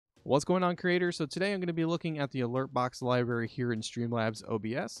What's going on, creators? So today I'm going to be looking at the Alertbox library here in Streamlabs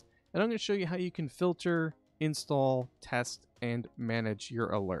OBS, and I'm going to show you how you can filter, install, test, and manage your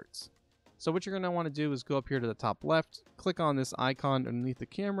alerts. So what you're going to want to do is go up here to the top left, click on this icon underneath the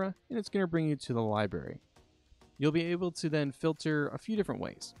camera, and it's going to bring you to the library. You'll be able to then filter a few different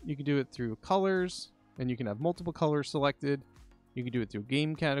ways. You can do it through colors, and you can have multiple colors selected. You can do it through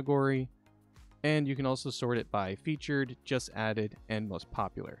game category, and you can also sort it by featured, just added, and most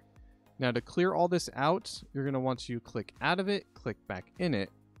popular. Now to clear all this out, you're going to want to click out of it, click back in it.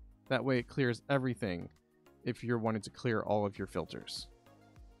 That way it clears everything if you're wanting to clear all of your filters.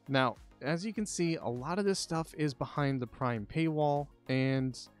 Now, as you can see, a lot of this stuff is behind the Prime paywall,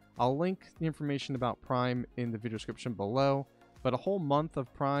 and I'll link the information about Prime in the video description below, but a whole month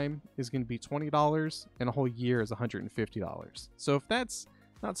of Prime is going to be $20 and a whole year is $150. So if that's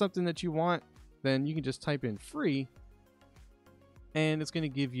not something that you want, then you can just type in free and it's going to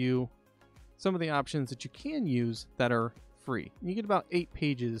give you some of the options that you can use that are free. You get about 8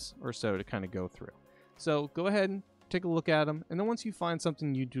 pages or so to kind of go through. So go ahead and take a look at them. And then once you find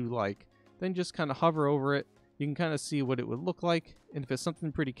something you do like, then just kind of hover over it. You can kind of see what it would look like. And if it's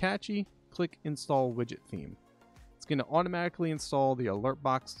something pretty catchy, click install widget theme. It's going to automatically install the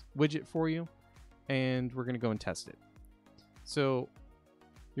Alertbox widget for you. And we're going to go and test it. So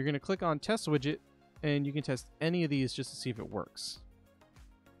you're going to click on test widget and you can test any of these just to see if it works.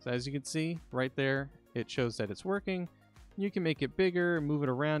 So as you can see right there, it shows that it's working. You can make it bigger, move it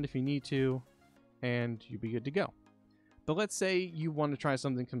around if you need to, and you'll be good to go. But let's say you want to try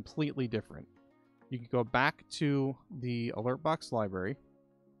something completely different. You can go back to the Alertbox library,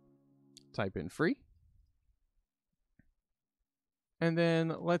 type in free, and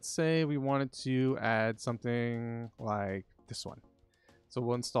then let's say we wanted to add something like this one. So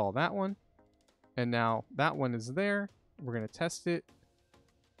we'll install that one, and now that one is there. We're going to test it.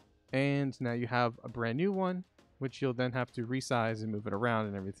 And now you have a brand new one, which you'll then have to resize and move it around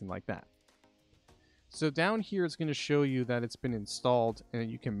and everything like that. So down here, it's going to show you that it's been installed and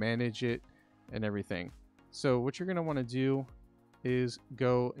you can manage it and everything. So what you're going to want to do is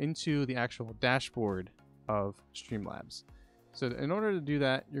go into the actual dashboard of Streamlabs. So in order to do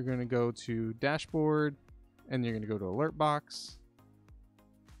that, you're going to go to dashboard and you're going to go to Alertbox.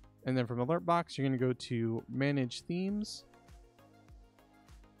 And then from Alertbox, you're going to go to manage themes.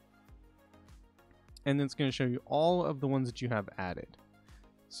 And then it's going to show you all of the ones that you have added.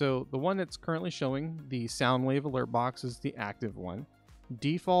 So the one that's currently showing, the Soundwave alert box, is the active one.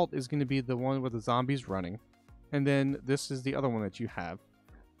 Default is going to be the one with the zombies running. And then this is the other one that you have.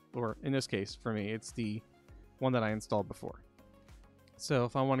 Or in this case, for me, it's the one that I installed before. So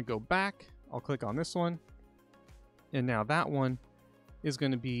if I want to go back, I'll click on this one. And now that one is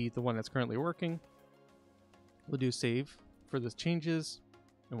going to be the one that's currently working. We'll do save for the changes.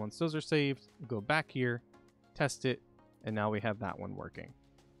 And once those are saved, we'll go back here, test it, and now we have that one working.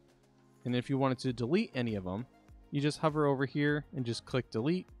 And if you wanted to delete any of them, you just hover over here and just click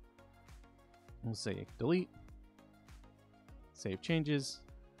delete. We'll say delete, save changes.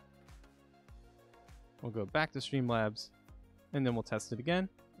 We'll go back to Streamlabs, and then we'll test it again,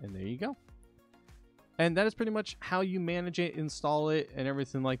 and there you go. And that is pretty much how you manage it, install it, and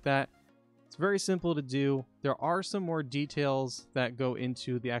everything like that. It's very simple to do. There are some more details that go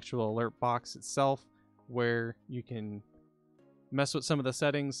into the actual alert box itself where you can mess with some of the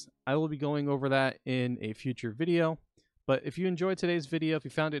settings. I will be going over that in a future video. But if you enjoyed today's video, if you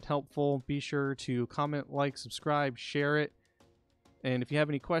found it helpful, be sure to comment, like, subscribe, share it. And if you have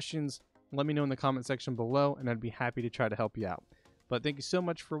any questions, let me know in the comment section below and I'd be happy to try to help you out. But thank you so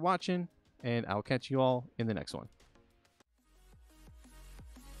much for watching, and I'll catch you all in the next one.